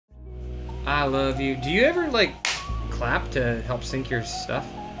I love you. Do you ever like clap to help sync your stuff?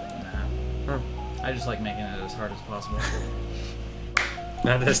 Nah. Huh. I just like making it as hard as possible.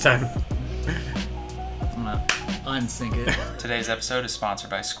 Not this time. I'm gonna unsync it. Today's episode is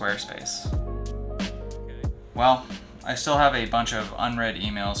sponsored by Squarespace. Well, I still have a bunch of unread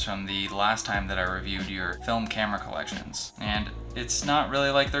emails from the last time that I reviewed your film camera collections, and it's not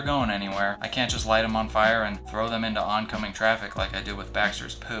really like they're going anywhere. I can't just light them on fire and throw them into oncoming traffic like I did with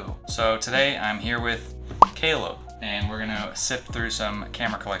Baxter's poo. So today I'm here with Caleb, and we're gonna sift through some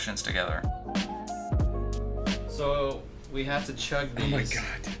camera collections together. So we have to chug these. Oh my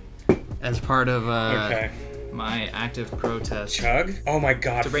god. As part of Okay. my active protest. Chug? Oh my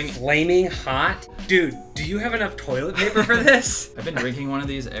god. To bring- Flaming hot? Dude, do you have enough toilet paper for this? I've been drinking one of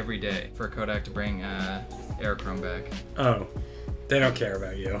these every day for Kodak to bring Aerochrome back. Oh. They don't care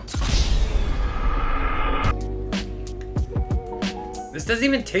about you. This doesn't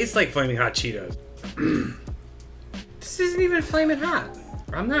even taste like Flaming Hot Cheetos. This isn't even Flaming Hot.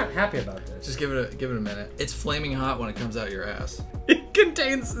 I'm not happy about this. Just give it a minute. It's flaming hot when it comes out your ass. It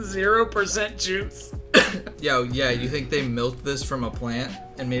contains 0% juice. Yo, yeah, you think they milked this from a plant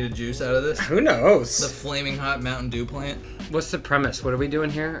and made a juice out of this? Who knows? The flaming hot Mountain Dew plant? What's the premise? What are we doing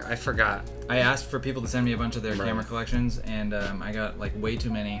here? I forgot. I asked for people to send me a bunch of their camera collections, and I got like way too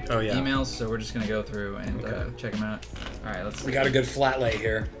many emails, so we're just gonna go through and check them out. All right, let's see. We got a good flat lay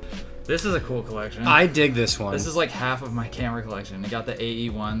here. This is a cool collection. I dig this one. This is like half of my camera collection. You got the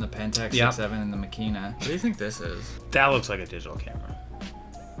AE1, the Pentax 6.7, and the Makina. What do you think this is? That looks like a digital camera.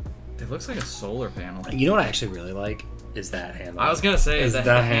 It looks like a solar panel. You know what I actually really like? Is that handle. I was gonna say Is the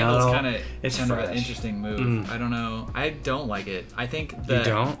the handle's handle- it's kind of an interesting move. I don't know. I don't like it. I think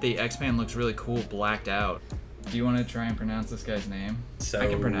the X-Pan looks really cool blacked out. Do you want to try and pronounce this guy's name? So I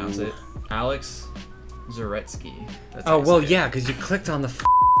can pronounce it. Alex Zaretsky. That's oh how you well, say it. yeah, because you clicked on the.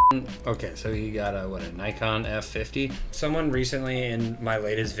 Okay, so you got a Nikon F50. Someone recently in my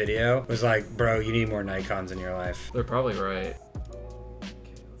latest video was like, "Bro, you need more Nikons in your life." They're probably right.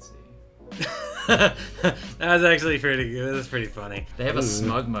 Okay, let's see. That was actually pretty good. That was pretty funny. They have a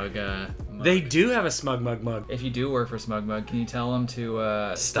Smug Mug. They do have a Smug Mug mug. If you do work for Smug Mug, can you tell them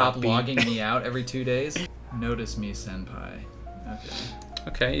to stop logging me out every 2 days? Notice me, senpai. Okay.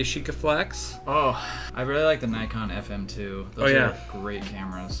 Okay, Yashica Flex. Oh, I really like the Nikon FM2. Those are great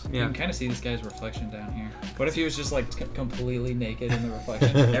cameras. Yeah. You can kind of see this guy's reflection down here. What if he was just like completely naked in the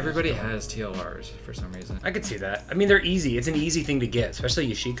reflection? Everybody has TLRs for some reason. I could see that. I mean, they're easy. It's an easy thing to get, especially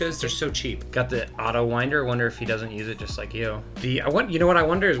Yashicas. They're so cheap. Got the auto winder. Wonder if he doesn't use it just like you. You know what I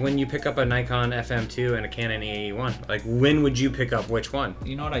wonder is when you pick up a Nikon FM2 and a Canon AE1. Like, when would you pick up which one?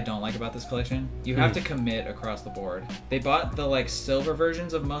 You know what I don't like about this collection? You have to commit across the board. They bought the like silver versions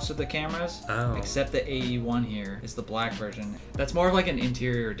of most of the cameras, except the AE1 here is the black version. That's more of like an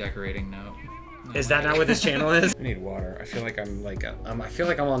interior decorating note. Is that not what this channel is? I need water. I feel like I'm like I feel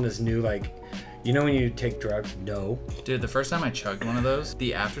like I'm on this new like, you know when you take drugs? No. Dude, the first time I chugged one of those,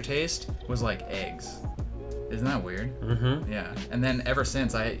 the aftertaste was like eggs. Isn't that weird? Mm-hmm. Yeah. And then ever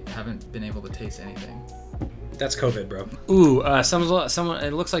since, I haven't been able to taste anything. That's COVID, bro. Ooh, someone.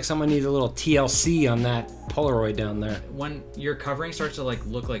 It looks like someone needs a little TLC on that Polaroid down there. When your covering starts to like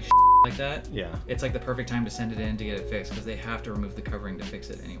look like like that, it's like the perfect time to send it in to get it fixed because they have to remove the covering to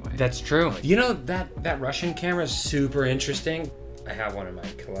fix it anyway. That's true. Like, you know that Russian camera is super interesting. I have one in my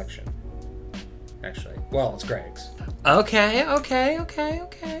collection. Actually, well, it's Greg's. Okay.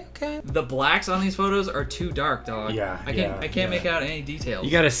 The blacks on these photos are too dark, dog. Yeah, I can't make out any details.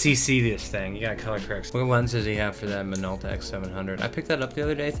 You gotta CC this thing. You gotta color correct. What lens does he have for that Minolta X700? I picked that up the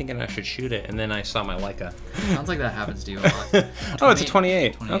other day thinking I should shoot it, and then I saw my Leica. Sounds like that happens to you a lot. Oh, it's a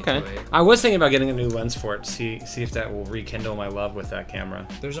 28. 28 okay. 28. I was thinking about getting a new lens for it. See if that will rekindle my love with that camera.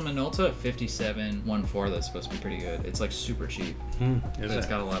 There's a Minolta 57-1.4 that's supposed to be pretty good. It's like super cheap. Is it's it?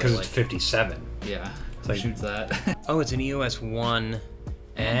 got a lot of Because like, it's 57. Yeah. It's like, shoots that. Oh, it's an EOS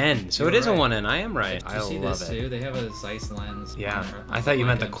 1N. So it is a 1N. I am right. Do you see this too? They have a Zeiss lens. Yeah. I thought you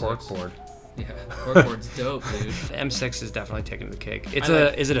meant the cork board. Yeah, corkboard's dope, dude. The M6 is definitely taking the cake. Is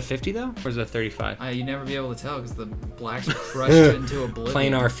it a 50 though, or is it a 35? You never be able to tell because the blacks are crushed into oblivion.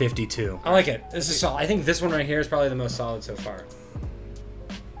 Plain R52. I like it. This is solid. I think this one right here is probably the most solid so far.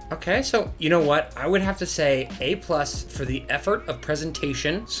 Okay, so you know what? I would have to say A+ for the effort of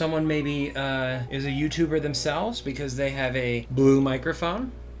presentation. Someone maybe is a YouTuber themselves because they have a blue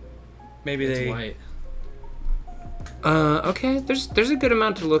microphone. Maybe it's they. White. Okay. There's a good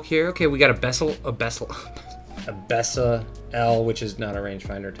amount to look here. Okay, we got a Bessa L, which is not a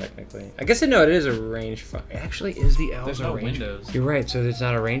rangefinder technically. I guess it is a rangefinder. It actually is the L. There's no windows. You're right. So it's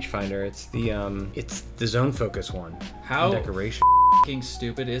not a rangefinder. It's the zone focus one. How decoration. f***ing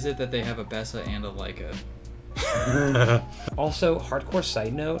stupid is it that they have a Bessa and a Leica? Also, hardcore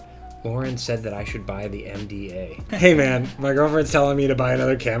side note, Lauren said that I should buy the MDA. Hey man, my girlfriend's telling me to buy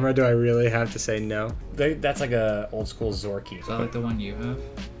another camera. Do I really have to say no? That's like a old school Zorky. Is that like the one you have?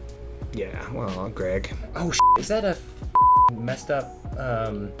 Yeah, well, Greg. Oh, is that a messed up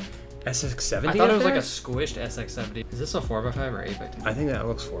SX70? I thought it was like a squished SX70. Is this a 4x5 or 8x10? I think that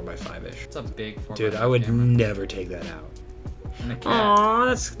looks 4x5-ish. It's a big 4x5 Dude, I would camera. never take that out. And a cat.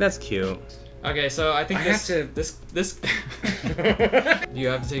 Aw, that's cute. Okay, so I think I this... have This... You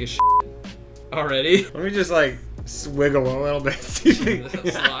have to take a shit already? Let me just like swiggle a little bit.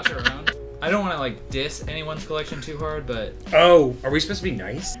 Slosh around. I don't want to like diss anyone's collection too hard, but... Oh, are we supposed to be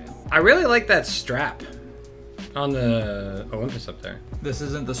nice? I really like that strap on the Olympus up there. This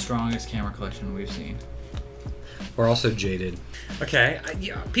isn't the strongest camera collection we've seen. We're also jaded. Okay,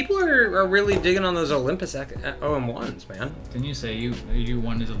 yeah, people are really digging on those Olympus OM1s, man. Didn't you say you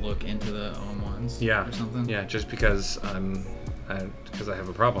wanted to look into the OM1s? Yeah. Or something? Yeah, just because I have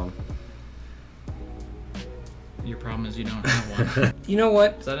a problem. Your problem is you don't have one. You know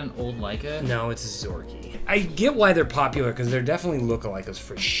what? Is that an old Leica? No, it's a Zorky. I get why they're popular because they're definitely lookalikes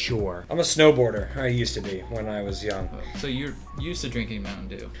for sure. I'm a snowboarder. I used to be when I was young. So you're used to drinking Mountain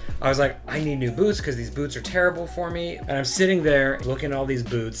Dew. I was like, I need new boots because these boots are terrible for me. And I'm sitting there looking at all these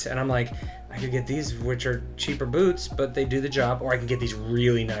boots and I'm like, I could get these, which are cheaper boots, but they do the job, or I could get these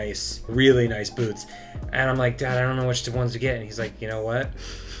really nice boots. And I'm like, Dad, I don't know which ones to get. And he's like, you know what?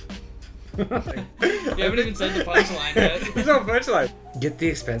 You haven't even said the punchline yet. There's no punchline. Get the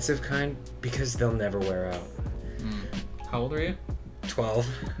expensive kind because they'll never wear out. How old are you? 12.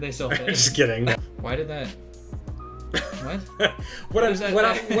 They still fit. Just kidding. Why did that?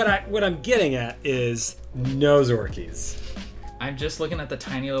 What? What I'm getting at is no Zorkies. I'm just looking at the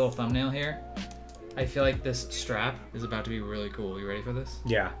tiny little thumbnail here. I feel like this strap is about to be really cool. You ready for this?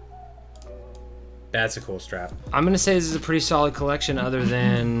 Yeah. That's a cool strap. I'm gonna say this is a pretty solid collection other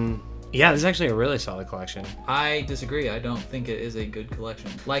than... Yeah, this is actually a really solid collection. I disagree. I don't think it is a good collection.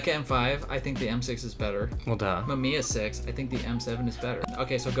 Leica M5, I think the M6 is better. Well, duh. Mamiya 6, I think the M7 is better.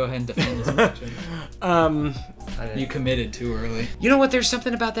 Okay, so go ahead and defend this collection. You committed too early. You know what? There's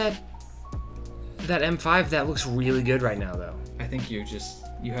something about that M5 that looks really good right now, though. I think you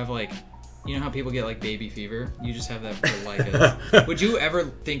have like, you know how people get like baby fever? You just have that for Leicas. Would you ever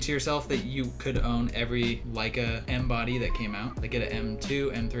think to yourself that you could own every Leica M body that came out? Like get an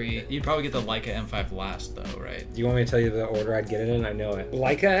M2, M3. You'd probably get the Leica M5 last though, right? Do you want me to tell you the order I'd get it in? I know it.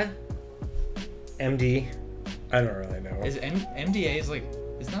 Leica, MD, I don't really know. Is MDA is like,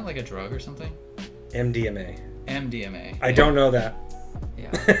 isn't that like a drug or something? MDMA. MDMA. I don't know that.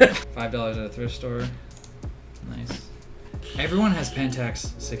 Yeah. $5 at a thrift store. Nice. Everyone has Pentax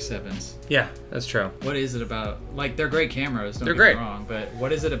 6.7s. Yeah, that's true. What is it about? Like, they're great cameras, don't They're get great. me wrong, but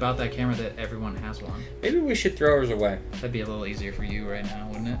what is it about that camera that everyone has one? Maybe we should throw ours away. That'd be a little easier for you right now,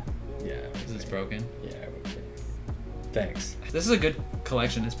 wouldn't it? Yeah. Because it's broken. Yeah, it would be. Thanks. This is a good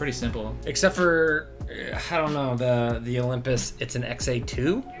collection. It's pretty simple. Except for, I don't know, the Olympus, it's an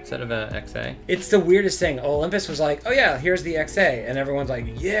XA2 instead of a XA. It's the weirdest thing. Olympus was like, oh yeah, here's the XA. And everyone's like,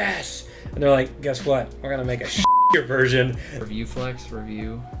 yes. And they're like, guess what? We're going to make a shittier version. Review Flex,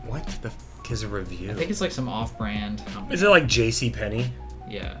 review. What the f is a review? I think it's like some off-brand company. Is it like JCPenney?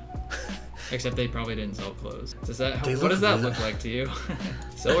 Yeah. Except they probably didn't sell clothes. What does that really- look like to you?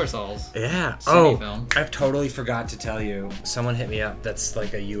 Silver Sols. Yeah. Cine film. I've totally forgot to tell you. Someone hit me up that's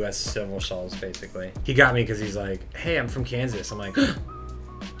like a U.S. Silver Sols, basically. He got me because he's like, hey, I'm from Kansas. I'm like,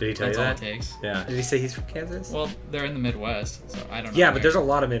 did he tell That's you all that? it takes. Yeah. Did he say he's from Kansas? Well, they're in the Midwest, so I don't know. Yeah, where. but there's a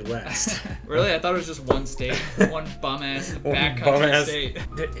lot of Midwest. Really? I thought it was just one state. One bum-ass backcountry state.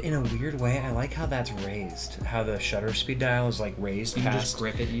 In a weird way, I like how that's raised. How the shutter speed dial is like raised You can past. just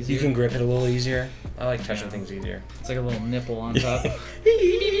grip it easier. You can grip it a little easier. I like touching things easier. It's like a little nipple on top.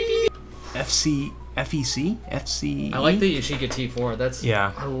 FEC? I like the Yashica T4. That's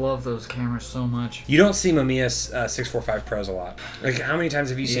Yeah. I love those cameras so much. You don't see Mamiya's 645 Pros a lot. Like, how many times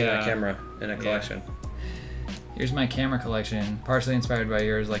have you seen that Yeah. camera in a collection? Here's my camera collection, partially inspired by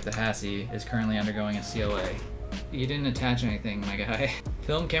yours, like the Hassie, is currently undergoing a CLA. You didn't attach anything, my guy.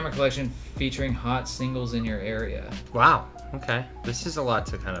 Film camera collection featuring hot singles in your area. Wow. Okay. This is a lot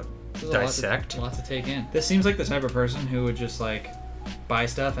to kind of This is dissect. a lot to take in. This seems like the type of person who would just like buy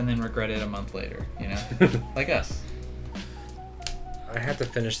stuff and then regret it a month later, you know? Like us. I have to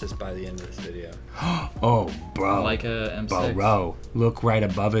finish this by the end of this video. Oh, bro. Like a M6. Bro, look right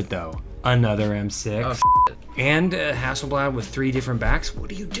above it though. Another M6. Oh, And a Hasselblad with 3 different backs. What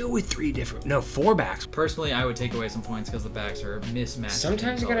do you do with 4 backs? personally, I would take away some points because the backs are mismatched.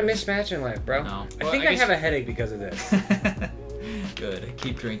 Sometimes you gotta mismatch in life, bro. No. I Well, think I I guess- have a headache because of this. Good.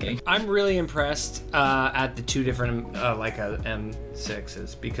 Keep drinking. I'm really impressed at the two different Leica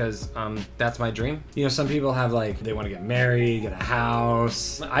M6s because that's my dream. You know, some people have like they want to get married, get a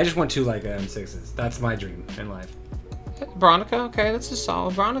house. I just want two Leica M6s. That's my dream in life. Bronica, okay, that's a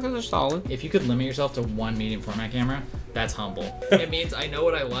solid. Bronicas are solid. If you could limit yourself to one medium format camera, that's humble. It means I know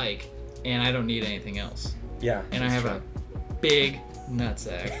what I like, and I don't need anything else. Yeah. And I have a big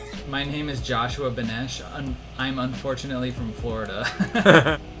nutsack. My name is Joshua Benesh. I'm unfortunately from Florida.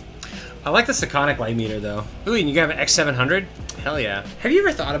 I like the Sekonic light meter though. Ooh, and you got an X700? Hell yeah. Have you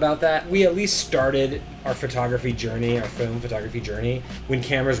ever thought about that? We at least started our photography journey, our film photography journey, when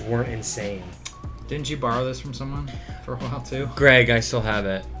cameras weren't insane. Didn't you borrow this from someone for a while too? Greg, I still have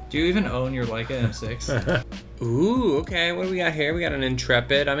it. Do you even own your Leica M6? Ooh, okay, what do we got here? We got an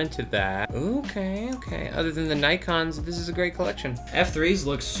Intrepid, I'm into that. Okay, okay. Other than the Nikons, this is a great collection. F3s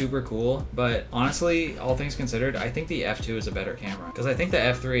look super cool, but honestly, all things considered, I think the F2 is a better camera. Because I think the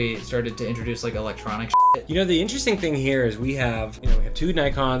F3 started to introduce like electronic shit. You know, the interesting thing here is we have two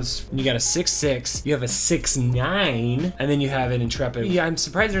Nikons, you got a 6.6, you have a 6.9, and then you have an Intrepid. Yeah, I'm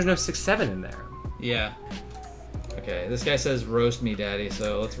surprised there's no 6.7 in there. Yeah. Okay, this guy says roast me, daddy,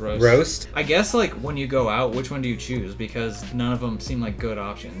 so let's roast. Roast? I guess, like, when you go out, which one do you choose? Because none of them seem like good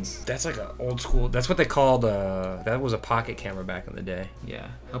options. That's like an old school, that's what they called, that was a pocket camera back in the day. Yeah.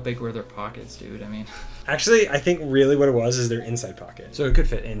 How big were their pockets, dude? I mean... Actually, I think really what it was is their inside pocket. So it could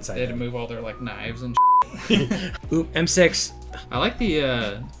fit inside. They had to move all their, like, knives and Ooh, M6. I like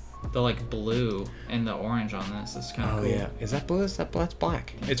the like, blue and the orange on this. It's kind of cool. Oh, yeah. Is that blue? That's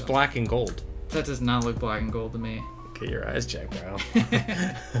black. It's black and gold. That does not look black and gold to me. Get your eyes checked, bro.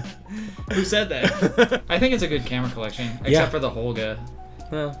 Who said that? I think it's a good camera collection, except for the Holga.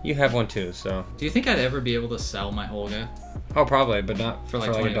 Well, you have one too, so. Do you think I'd ever be able to sell my Holga? Oh, probably, but not for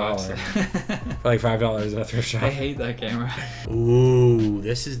like $20. For like $5 in a thrift shop. I hate that camera. Ooh,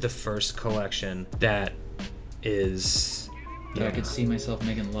 this is the first collection that is... Yeah, I could see myself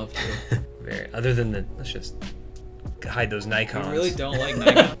making love to it. Very. Other than the... Let's just hide those Nikons. I really don't like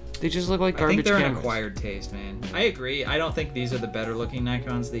Nikon. They just look like I garbage think they're cameras. an acquired taste, man. I agree. I don't think these are the better looking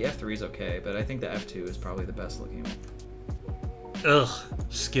Nikons. The F3 is okay, but I think the F2 is probably the best looking one. Ugh.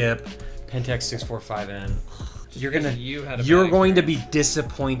 Skip. Pentax 645N. You're going to be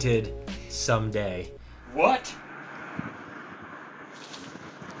disappointed someday. What?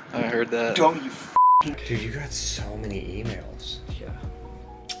 I heard that. Don't you Dude, you got so many emails. Yeah.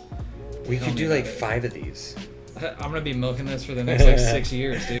 We could do like 5 of these. I'm gonna be milking this for the next like 6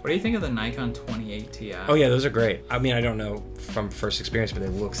 years, dude. What do you think of the Nikon 28 Ti? Oh yeah, those are great. I mean, I don't know from first experience, but they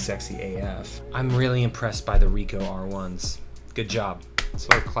look sexy AF. I'm really impressed by the Ricoh R1s. Good job.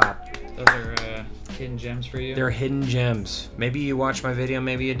 Slow clap. Those are hidden gems for you? They're hidden gems. Maybe you watched my video,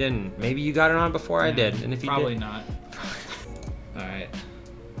 maybe you didn't. Maybe you got it on before I did, and if you probably did... not. All right,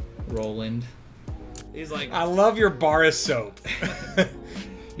 Roland. He's like, I love your bar of soap.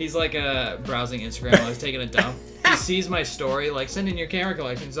 He's like browsing Instagram while he's taking a dump. He sees my story, like, send in your camera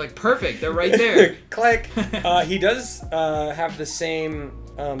collection. He's like, perfect, they're right there. Click. He does have the same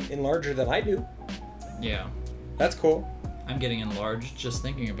enlarger that I do. Yeah. That's cool. I'm getting enlarged just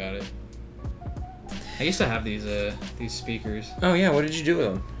thinking about it. I used to have these speakers. Oh yeah, what did you do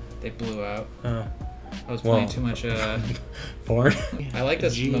with them? They blew out. Oh. I was playing too much porn. I like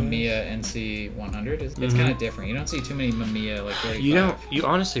this Mamiya NC100. It's kind of different. You don't see too many Mamiya like 35. You don't. You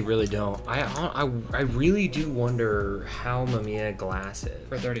honestly really don't. I really do wonder how Mamiya glass is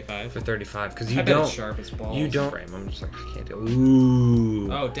for 35. For 35, because you I bet don't. it's sharp as balls. You don't. Frame. I'm just like I can't do.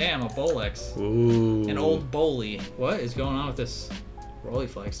 Ooh. Oh damn, a Bolex. Ooh. An old Boley. What is going on with this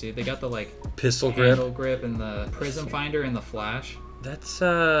Rolleiflex, dude? They got the like pistol handle grip and the prism finder and the flash. That's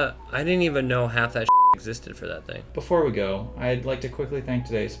I didn't even know half that existed for that thing. Before we go, I'd like to quickly thank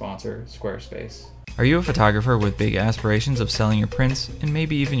today's sponsor, Squarespace. Are you a photographer with big aspirations of selling your prints and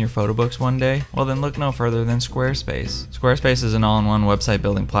maybe even your photo books one day? Well then look no further than Squarespace. Squarespace is an all-in-one website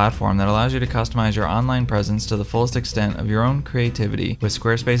building platform that allows you to customize your online presence to the fullest extent of your own creativity. With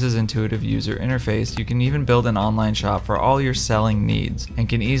Squarespace's intuitive user interface, you can even build an online shop for all your selling needs and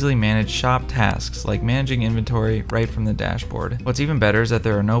can easily manage shop tasks like managing inventory right from the dashboard. What's even better is that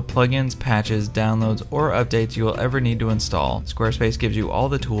there are no plugins, patches, downloads, or updates you will ever need to install. Squarespace gives you all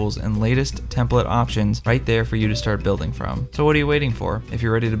the tools and latest template options right there for you to start building from. So what are you waiting for? If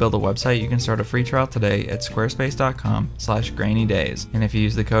you're ready to build a website, you can start a free trial today at squarespace.com/grainydays. And if you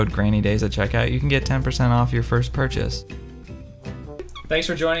use the code grainydays at checkout, you can get 10% off your first purchase. Thanks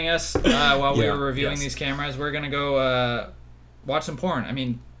for joining us while we were reviewing these cameras. We're gonna go watch some porn. I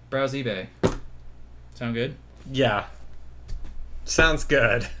mean, browse eBay. Sound good? Yeah. Sounds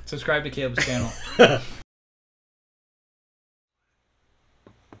good. Subscribe to Caleb's channel.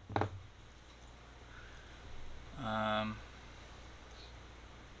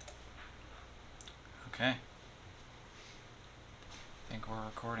 Okay. I think we're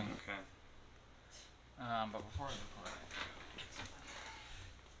recording. Okay. But before we record,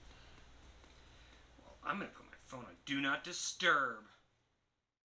 I'm gonna put my phone on Do Not Disturb.